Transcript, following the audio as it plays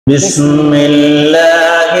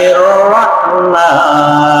বিসমিল্লাহির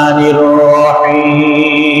রহমানির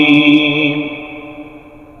রহিম।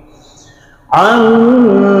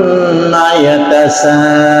 আন্না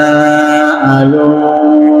ইয়াতাসাআলুন।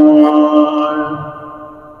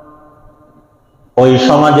 ওই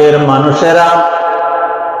সমাজের মানুষেরা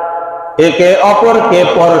একে অপরকে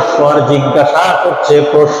পরস্পর জিজ্ঞাসা করছে,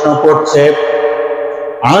 প্রশ্ন করছে।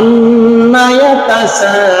 আন্না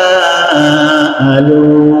ইয়াতাসাআলুন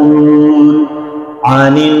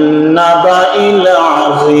আনিন নাবাইল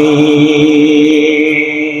আযীম।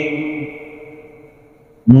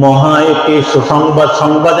 মহা একটি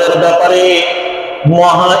সংবাদের ব্যাপারে,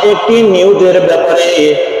 মহা একটি নিউজের ব্যাপারে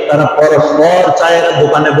তারা পরস্পর চায়ের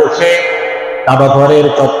দোকানে বসে, কাবাঘরের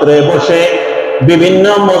চত্বরে বসে, বিভিন্ন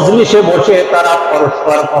মজলিসে বসে তারা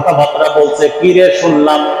পরস্পর কথাবার্তা বলছে। কিরে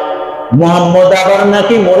শুনলাম মুহাম্মদ আবার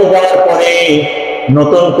নাকি মরে যাওয়ার পরে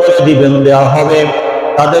নতুন করে জীবন দেওয়া হবে,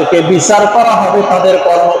 তাদেরকে বিচার করা হবে, তাদের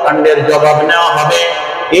কর্মকাণ্ডের জবাব নেওয়া হবে,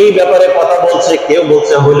 এই ব্যাপারে কথা বলছে। কেউ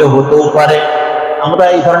বলছে হইলে হতেও পারে। আমরা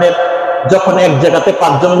এই ধরনের যখন এক জায়গাতে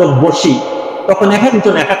 5 জন লোক বসি, তখন এক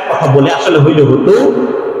একজন এক এক কথা বলে, আসলে হইলে হতেও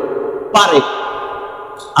পারে।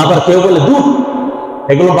 আবার কেউ বলে দূর,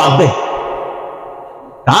 এগুলো বাদ দে,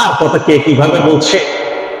 কার কথা কে কিভাবে বলছে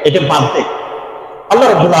এটা বাদ দে। আল্লাহ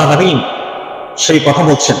রাব্বুল আলামিন সেই কথা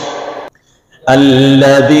বলছেন,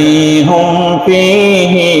 আল্লাযী হুম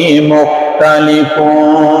ফীহি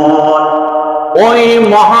মুখতালিফুন। ওই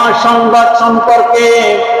মহাসংবাদ সম্পর্কে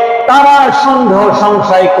তারা সন্দেহ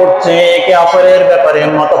সংশয় করছে, একে অপরের ব্যাপারে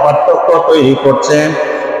মতপার্থক্য তৈরি করছে।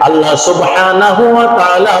 আল্লাহ সুবহানাহু ওয়া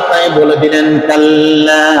তাআলা তাই বলে দিলেন,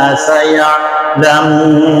 কাল্লা সায়ালামুন,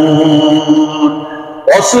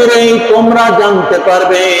 অচিরেই তোমরা জানতে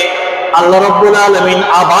পারবে। আল্লাহ রাব্বুল আলামিন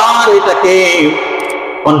আবার এটাকে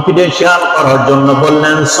কনফিডেন্সিয়াল করার জন্য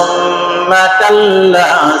বললেন, সুম্মা কাল্লা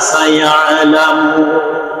সায়ালামুন।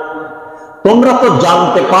 তোমরা তো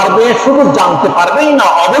জানতে পারবে, শুধু জানতে পারবেই না,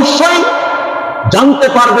 অবশ্যই জানতে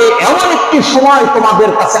পারবে। এমন একটি সময়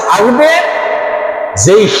তোমাদের কাছে আসবে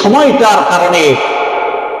যেই সময়টার কারণে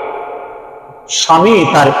স্বামী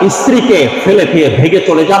তার স্ত্রীকে ফেলে দিয়ে ভেগে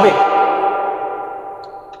চলে যাবে,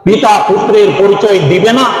 পিতা পুত্রের পরিচয়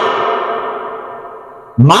দিবে না,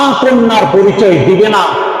 মা কন্যার পরিচয় দিবে না।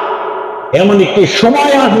 এমন একটি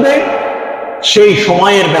সময় আসবে, সেই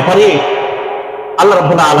সময়ের ব্যাপারে আল্লাহ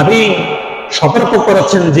রাব্বুল আলামিন সতর্ক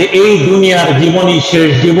করেছেন যে এই দুনিয়ার জীবনই শেষ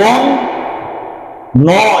জীবন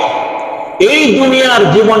নয়। এই দুনিয়ার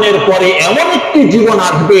জীবনের পরে এমন একটি জীবন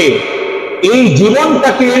আসবে, এই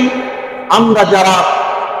জীবনটাকে আমরা যারা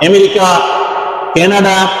আমেরিকা,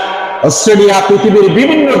 কানাডা, অস্ট্রেলিয়া, পৃথিবীর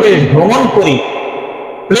বিভিন্ন দেশ ভ্রমণ করি,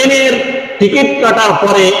 প্লেনের টিকিট কাটার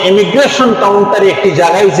পরে ইমিগ্রেশন কাউন্টারে একটি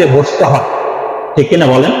জায়গায় যে বসতে হয়, ঠিক কিনা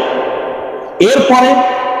বলেন? এরপরে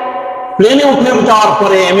প্লেনে উঠে যাওয়ার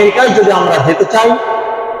পরে আমেরিকায় যদি আমরা যেতে চাই,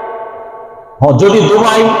 যদি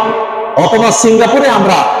দুবাই অথবা সিঙ্গাপুরে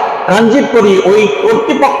আমরা ট্রানজিট করি, ওই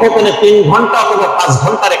কর্তৃপক্ষ ওখানে 3 ঘন্টা অথবা 5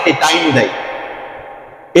 ঘন্টার একটি টাইম দেয়।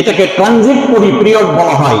 এটাকে ট্রানজিট পিরিয়ড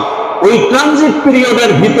বলা হয়। ওই ট্রানজিট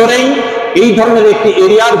পিরিয়ডের ভিতরেই এই ধরনের একটি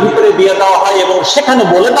এরিয়ার ভিতরে দিয়ে দেওয়া হয় এবং সেখানে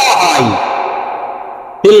বলে দেওয়া হয়,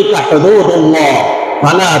 তিলকা হুদুদুল্লাহ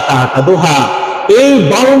ফালা তা'তাদুহা। এই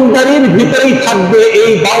বাউন্ডারির ভিতরেই থাকবে,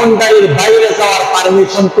 এই বাউন্ডারির বাইরে যাওয়ার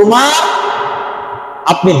পারমিশন তোমার।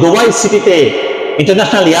 আপনি দুবাই সিটিতে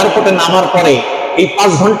ইন্টারন্যাশনাল এয়ারপোর্টে নামার পরে এই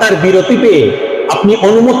 5 ঘন্টার বিরতি পেয়ে আপনি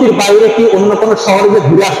অনুমতির বাইরে কি অন্য কোনো শহরে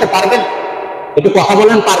ঘুরে আসতে পারবেন? একটু কথা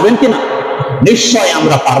বলেন, পারবেন কিনা? নিশ্চয়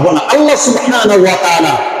আমরা পারবো না। আল্লাহ সুবহানাহু ওয়া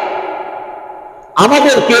তাআলা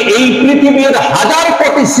আমাদেরকে এই পৃথিবীর 1000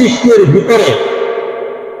 কোটি সৃষ্টির ভিতরে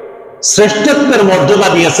শ্রেষ্ঠত্বের মর্যাদা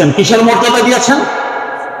দিয়েছেন। কিসের মর্যাদা দিয়েছেন?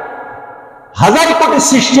 1000 কোটি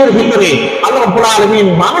সৃষ্টির ভিতরে আল্লাহ রাব্বুল আলামিন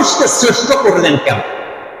মানুষকে শ্রেষ্ঠ করলেন কেন?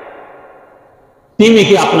 তিনি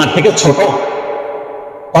কি আপনার থেকে ছোট?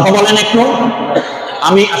 কথা বলেন একটু।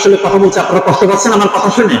 আমি আসলে কথা বলছি, আপনারা কষ্ট পাচ্ছেন আমার কথা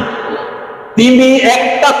শুনে।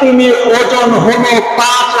 একটা তিমির ওজন হলো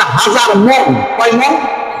 5000 মণ। কয় মণ?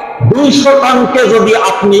 200 টনকে যদি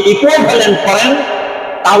আপনি ইকুইভ্যালেন্ট করেন,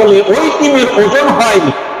 তাহলে ওই তিমির ওজন হয়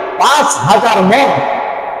 5000 মণ।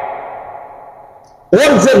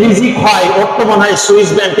 ওর যে রিজিক হয়, ওর তো মনে হয় সুইস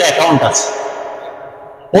ব্যাংকে অ্যাকাউন্ট আছে,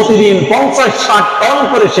 প্রতিদিন 50-60 টন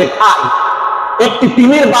করে সে খায়। একটি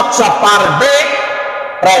তিমির বাচ্চা পার ডে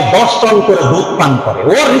প্রায় 10 টন করে দুধ পান করে।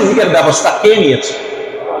 ওর রিজিকের ব্যবস্থা কে নিয়েছে?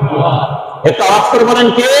 এটা আওয়াজ করে বলেন,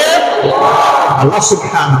 কে? আল্লাহ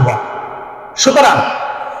সুবহানাহু ওয়া তাআলা। সুতরাং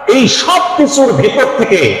এই সব কিছুর ভিতর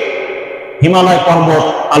থেকে হিমালয় পর্বত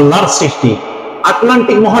আল্লাহর সৃষ্টি,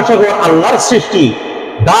 আটলান্টিক মহাসাগর আল্লাহর সৃষ্টি,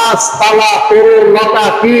 গাছপালা, তরু লতা,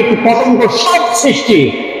 কীট পতঙ্গ সব সৃষ্টি।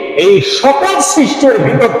 এই সকল সৃষ্টির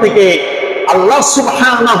ভিতর থেকে আল্লাহ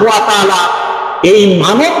সুবহানাহু ওয়া তাআলা এই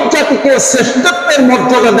মানব জাতিকে শ্রেষ্ঠত্বের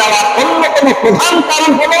মর্যাদা দেওয়ার অন্যতম প্রধান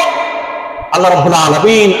কারণ হলো আল্লাহ রাব্বুল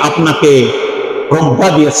আলামিন আপনাকে প্রজ্ঞা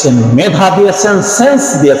দিয়েছেন, মেধা দিয়েছেন, সেন্স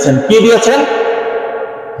দিয়েছেন। কি দিয়েছেন?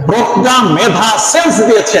 প্রজ্ঞা, মেধা, সেন্স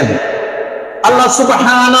দিয়েছেন। আল্লাহ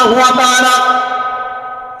সুবহানাহু ওয়া তাআলা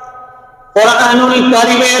কুরআনুল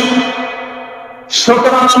কারীমের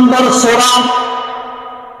 17 নম্বর সূরা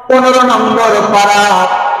 15 নম্বর পারা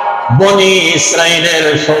বনি ইসরাইলের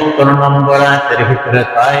 17 নম্বর আয়াতের ভিতরে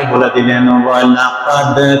তাই বলে দিলেন,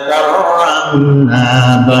 ওয়ালাকাদ কাররামনা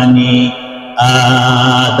বনি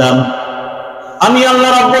আদম। আমি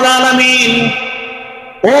আল্লাহ রাব্বুল আলামিন,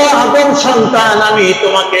 ও আদম সন্তান, আমি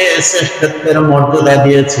তোমাকে শ্রেষ্ঠত্বের মর্যাদা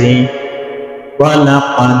দিয়েছি।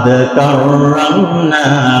 ওয়ালাকাদ কাররামনা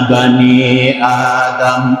বনি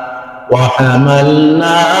আদম ওয়া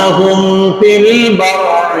হামালনাহুম ফিল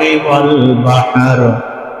বাররি ওয়াল বাহর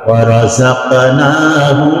ওয়া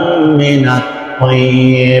রাযাকনাহুম মিনাত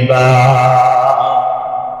তাইয়্যিবাত।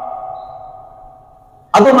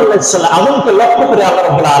 আদম আলাইহিস সালাম, আদমকে লক্ষ্য করে আল্লাহ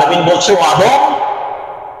রাব্বুল আলামিন বলছে, ও আদম,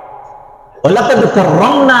 ওয়ালাকাদ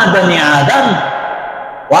কাররামনা বনি আদম,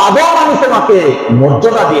 ও আদম, আমি তোমাকে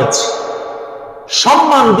মর্যাদা দিয়েছি,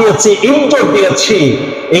 সম্মান দিয়েছি, ইজ্জত দিয়েছি।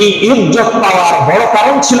 এই ইজ্জত পাওয়ার বড়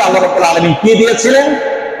কারণ ছিল আল্লাহ রাব্বুল আলামিন কি দিয়েছিলেন?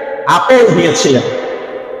 আকল দিয়েছিলেন।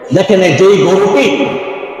 দেখেন, এই যেই গরুটি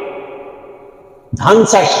ধান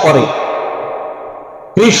চাষ করে,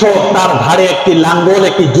 কৃষক তার ঘাড়ে একটি লাঙ্গল,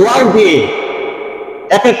 একটি জোয়াল দিয়ে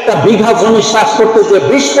এক একটা বিঘা জমি চাষ করতে যে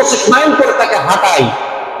 20-25 মাইল করে তাকে হাঁটায়,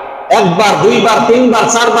 একবার, দুইবার, তিনবার,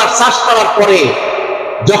 চারবার চাষ করার পরে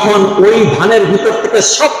যখন ওই ধানের ভিতর থেকে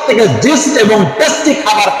সব থেকে জিস্ট এবং টেস্টি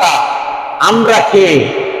খাবারটা আমরা খেয়ে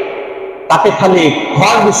তাকে খালি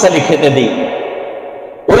খড় বিছালি খেতে দিই,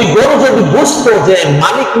 ওই গরু যদি বুঝতো যে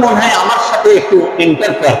মালিক মনে হয় আমার সাথে একটু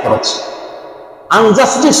ইন্টারফেয়ার করেছে,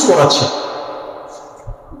 আনজাস্টিস করেছে,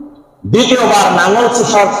 দ্বিতীয়বার নাঙল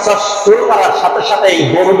শুরু করার সাথে সাথে এই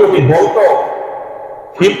গরু যদি বলতো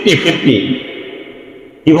 50-50,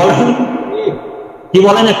 কি বলেন, কি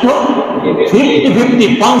বলেন একটু,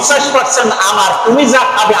 50-50, 50% আমার, তুমি যা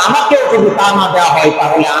খাবে আমাকেও যদি তা না দেওয়া হয়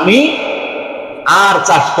তাহলে আমি আর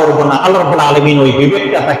চাষ করব না। আল্লাহ রাব্বুল আলামিন ওই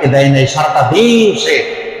বিবেকটা তাকে দেয় নাই। সারাটা দিন সে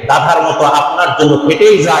দাধার মতো আপনার জন্য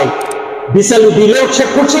খেটেই যায়, বিছালু দিলেও সে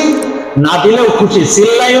খুশি, না দিলেও খুশি,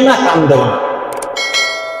 চিল্লাইও না, কান্দেও না।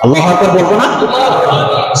 আল্লাহু আকবার বলবো না?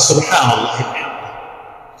 সুবহানাল্লাহ।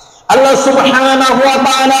 আল্লাহ সুবহানাহু ওয়া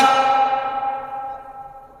তাআলা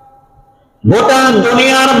গোটা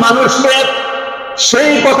দুনিয়ার মানুষকে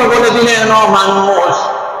সেই কথা বলে দিলেন, ও মানুষ,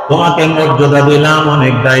 তোমাকে মর্যাদা দিলাম,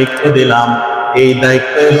 অনেক দায়িত্ব দিলাম, এই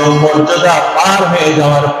দায়িত্ব এবং মর্যাদা পার হয়ে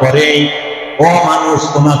যাওয়ার পরেই ও মানুষ,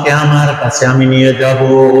 তোমাকে আমার কাছে আমি নিয়ে যাব।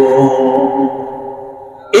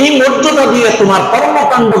 এই মর্যাদা দিয়ে তোমার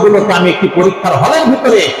কর্মকাণ্ড গুলোকে আমি একটি পরীক্ষার হলের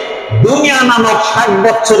ভিতরে, দুনিয়া নামক 60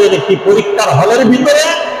 বছরের একটি পরীক্ষার হলের ভিতরে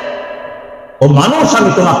ও মানুষ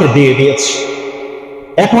আমি তোমাকে দিয়ে দিয়েছি।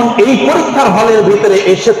 এখন এই পরীক্ষার হলের ভিতরে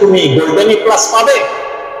এসে তুমি গোল্ডেন প্লাস পাবে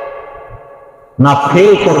না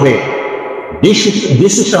ফেল করবে,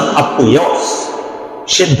 ডিসিশন আপ টু ইয়ার্স,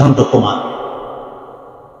 সিদ্ধান্ত তোমার।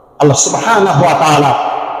 আল্লাহ সুবহানাহু ওয়া তাআলা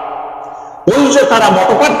ওই যে তারা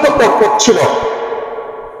মতপার্থক্য করছিল,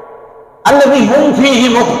 আল্লাযী হুম ফীহি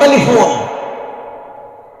মুখতালিফুন,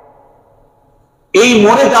 এই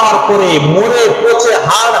মরে যাওয়ার পরে, মরে পচে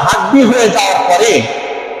হাড় হাড্ডি হয়ে যাওয়ার পরে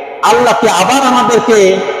আল্লাহকে আবার আমাদেরকে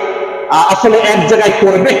আসলে এক জায়গায়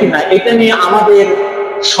করবে কিনা, এটা নিয়ে আমাদের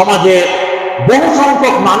সমাজের বহু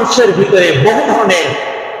সংখ্যক মানুষের ভিতরে বহু ধরনের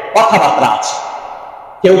কথাবার্তা আছে।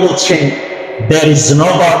 কেউ বলছেন there is no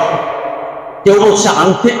God, কেউ বলছে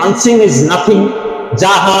unseen is nothing,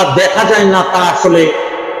 যাহা দেখা যায় না তা আসলে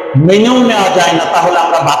মেনেও নেওয়া যায় না। তাহলে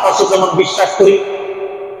আমরা বাতাসও যেমন বিশ্বাস করি,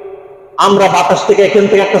 আমরা বাতাস থেকে এখান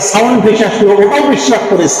থেকে একটা সাউন্ড ভেসে আসলো, ওটাও বিশ্বাস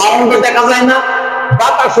করি, সাউন্ডও দেখা যায় না,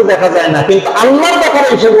 বাতাসও দেখা যায় না। কিন্তু আল্লাহর ব্যাপারে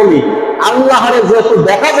এসে বলি, আল্লাহরে যেহেতু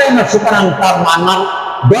দেখা যায় না, সুতরাং তার মানার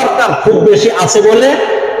দরকার খুব বেশি আছে বলে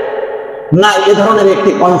না। এ ধরনের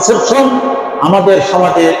একটি কনসেপশন আমাদের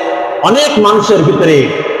সমাজে অনেক মানুষের ভিতরে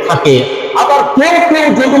থাকে। আবার কেউ কেউ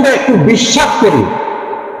যেগুলো একটু বিশ্বাস করি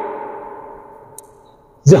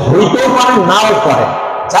যে হইতেও পারে, নাও পারে,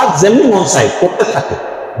 যার যেমনি মন চাই করতে থাকে,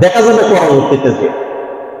 দেখা যাবে পরবর্তীতে যে।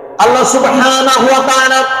 আল্লাহ সুবহানাহু ওয়া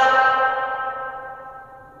তাআলা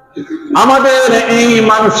আমাদের এই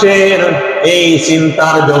মানুষের এই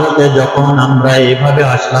চিন্তার জগতে যখন আমরা এইভাবে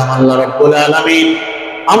আসলাম, আল্লাহ রাব্বুল আলামিন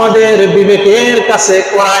আমাদের বিবেকের কাছে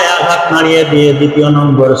কড়ায় আঘাত নাড়িয়ে দিয়ে 2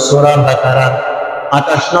 নম্বর সূরা বাকারার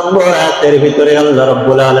 28 নম্বর আয়াতের ভিতরে আল্লাহ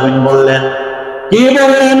রাব্বুল আলামিন বললেন, কি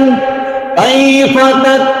বলেন? কাইফা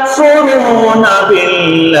তাকফুরুনা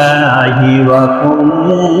বিল্লাহি ওয়া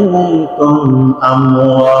কুনতুম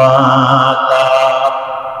আমওয়াতা।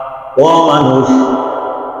 ও মানুষ,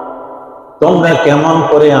 তোমরা কেমন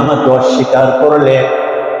করে আমাকে অস্বীকার করলে?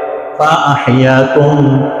 ফাআহইয়াকুম,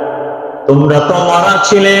 তোমরা তো মরা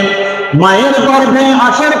ছিলে, মায়ের গর্ভে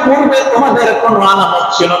আসার পূর্বে তোমাদের কোনো আলামত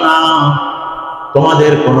ছিল না,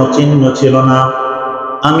 তোমাদের কোনো চিহ্ন ছিল না।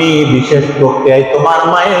 আমি বিশেষ প্রক্রিয়ায় তোমার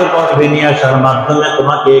মায়ের গর্ভে নিয়ে আসার মাধ্যমে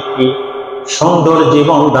তোমাকে একটি সুন্দর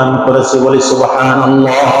জীবন দান করেছি। বলি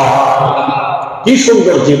সুবহানাল্লাহ। কি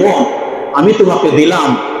সুন্দর জীবন আমি তোমাকে দিলাম।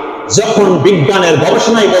 যখন বিজ্ঞানের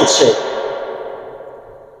গবেষণায় বলছে,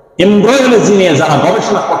 এমব্রায়োলজি নিয়ে যারা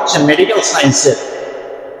গবেষণা করছেন, মেডিকেল সায়েন্সের,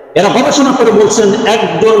 এরা গবেষণা করে বলছেন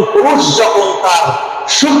একজন পুরুষ যখন তার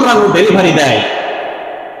শুক্রাণু ডেলিভারি দেয়,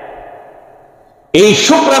 এই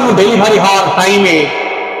শুক্রাণু ডেলিভারি হওয়ার টাইমে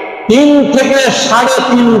 3 থেকে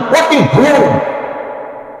 3.5 কোটি ভ্রূণ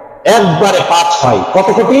একবারে পাস হয়। কত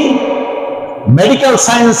কোটি? মেডিকেল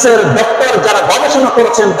সায়েন্সের ডক্টর যারা গবেষণা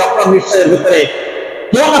করেছেন, ডক্টর নিশ্চয়ের ভিতরে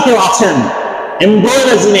কেউ না কেউ আছেন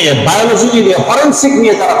এমব্রায়োলজি নিয়ে, বায়োলজি নিয়ে, ফরেনসিক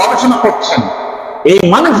নিয়ে যারা গবেষণা করছেন, এই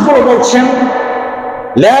মানুষগুলো বলছেন,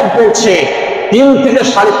 ল্যাব বলছে 3 থেকে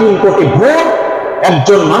 3.5 কোটি ভ্রূণ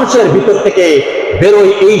একজন মানুষের ভিতর থেকে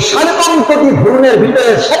বেরোয়। এই 3.5 কোটি ভ্রূণের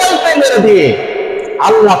ভিতরে সবাইকে মেরে দিয়ে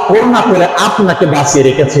আল্লাহ করুণা করে আপনাকে বাঁচিয়ে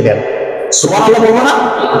রেখেছিলেন। সুবহানাল্লাহ বলবো না?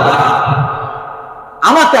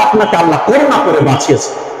 আমাকে আপনাকে আল্লাহ করুণা করে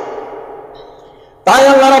বাঁচিয়েছে। তাই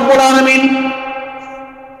আল্লাহ রাব্বুল আলামিন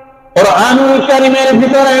কুরআনুল কারীমের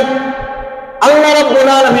ভিতরে আল্লাহ রাব্বুল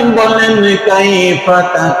আলামিন বলেন, কাইফা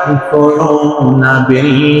তাকফুরুনা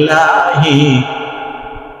বিল্লাহি,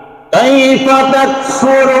 কাইফা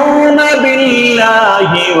তাকফুরুনা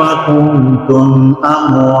বিল্লাহি ওয়া কুনতুম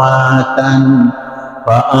আমওয়াতান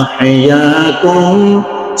ফাআহইয়াকুম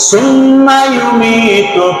সুম্মা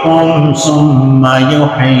ইউমীতুকুম সুম্মা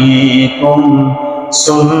ইউহয়ীকুম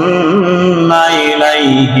সুম্মা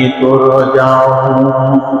ইলাইহি তুরজাউন।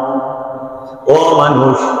 ও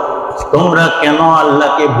মানুষ, তোমরা কেন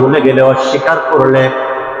আল্লাহকে ভুলে গেলে, অস্বীকার করলে?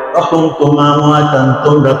 তখন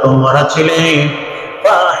তোমরা তোমরা ছিলে,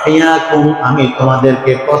 ফাহিয়াকুম, আমি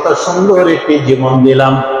তোমাদেরকে কত সুন্দর একটি জীবন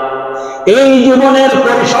দিলাম। এই জীবনের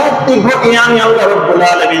পরিসমাপ্তি ঘটিয়ে আমি আল্লাহ রাব্বুল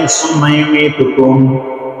আলামিন সুম্মা ইউমীতুকুম,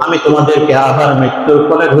 আমি তোমাদেরকে আবার মৃত্যুর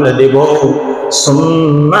কোলে ঢেলে দেব।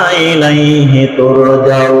 সুম্মা ইলাইহি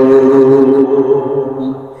তুরজাউন,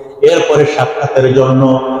 এরপরে সাক্ষাতের জন্য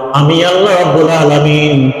আমি আল্লাহ রাব্বুল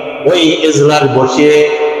আলামিন ওই ইজলাস বসিয়ে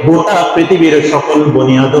গোটা পৃথিবীর সকল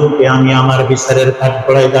বনি আদমকে আমি আমার বিচারের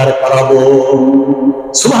কাঠগড়ায় দাঁড় করাবো।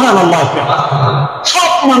 সুবহানাল্লাহ।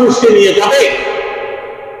 সব মানুষকে নিয়ে যাবে।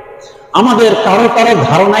 আমাদের কারো কারো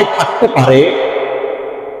ধারণায় থাকতে পারে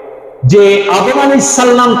যে আদম আলাইহিস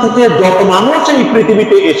সালাম থেকে যত মানুষ এই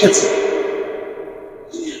পৃথিবীতে এসেছে,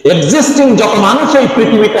 এক্সিস্টিং যত মানুষ এই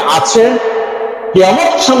পৃথিবীতে আছে,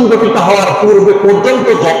 কিয়ামত সংঘটিত হওয়ার পূর্বে পর্যন্ত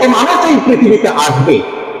যত মানুষ এই পৃথিবীতে আসবে,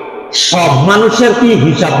 সব মানুষের কি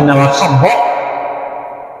হিসাব নেওয়া সম্ভব?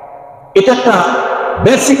 এটা একটা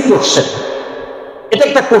বেসিক কোশ্চেন, এটা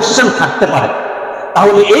একটা কোশ্চেন থাকতে পারে।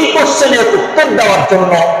 তাহলে এই কোশ্চেনের উত্তর দেওয়ার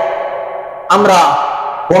জন্য আমরা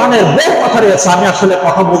কোরআনের বহু কথা রয়েছে। আমি আসলে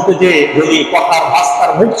কথা বলতে যে যদি কথার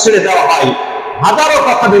রাস্তার মুখ ছেড়ে দেওয়া হয়, হাজারো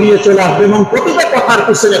কথা বেরিয়ে চলে আসবে এবং প্রতিটা কথার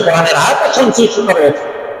পিছনে কোরআনের আয়াত সংশ্লিষ্ট রয়েছে।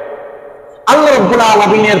 আল্লাহ রাব্বুল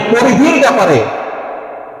আলামিনের পরিধির ব্যাপারে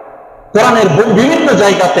কোরআনের বিভিন্ন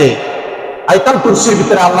জায়গাতে আয়াতুল কুরসির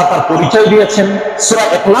ভিতরে আল্লাহ তার পরিচয় দিয়েছেন, সূরা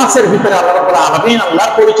ইখলাসের ভিতরে আল্লাহ রাব্বুল আলামিন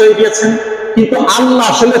আল্লাহর পরিচয় দিয়েছেন। কিন্তু আল্লাহ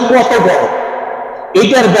আসলে কত বড়,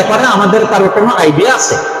 এটার ব্যাপারে আমাদের কারো কোনো আইডিয়া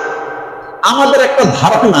আছে? আমাদের একটা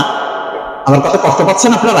ধারণা, আমার কথা কষ্ট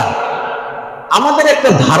পাচ্ছেন আপনারা? আমাদের একটা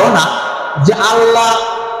ধারণা যে আল্লাহ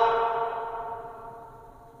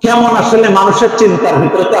কেমন, আসলে মানুষের চিন্তার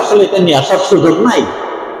ভিতরে তো আসলে এটা নিয়ে আসার সুযোগ নাই।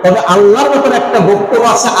 তবে আল্লাহর ব্যাপারে একটা বক্তব্য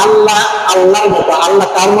আছে, আল্লাহ আল্লাহর মতো। আল্লাহ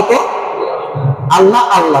কার মতো? আল্লাহ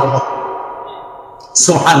আল্লাহর মতো।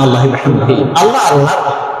 সুবহানাল্লাহি ওয়া বিহামদিহি। আল্লাহ আল্লাহর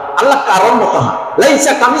মতো, আল্লাহ কারোর মতো না।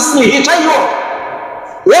 লাইসা কামিসলিহি শাইউন।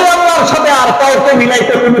 ওই আল্লাহর সাথে আর কাউকে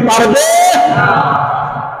মিলাইতে তুমি পারবে না।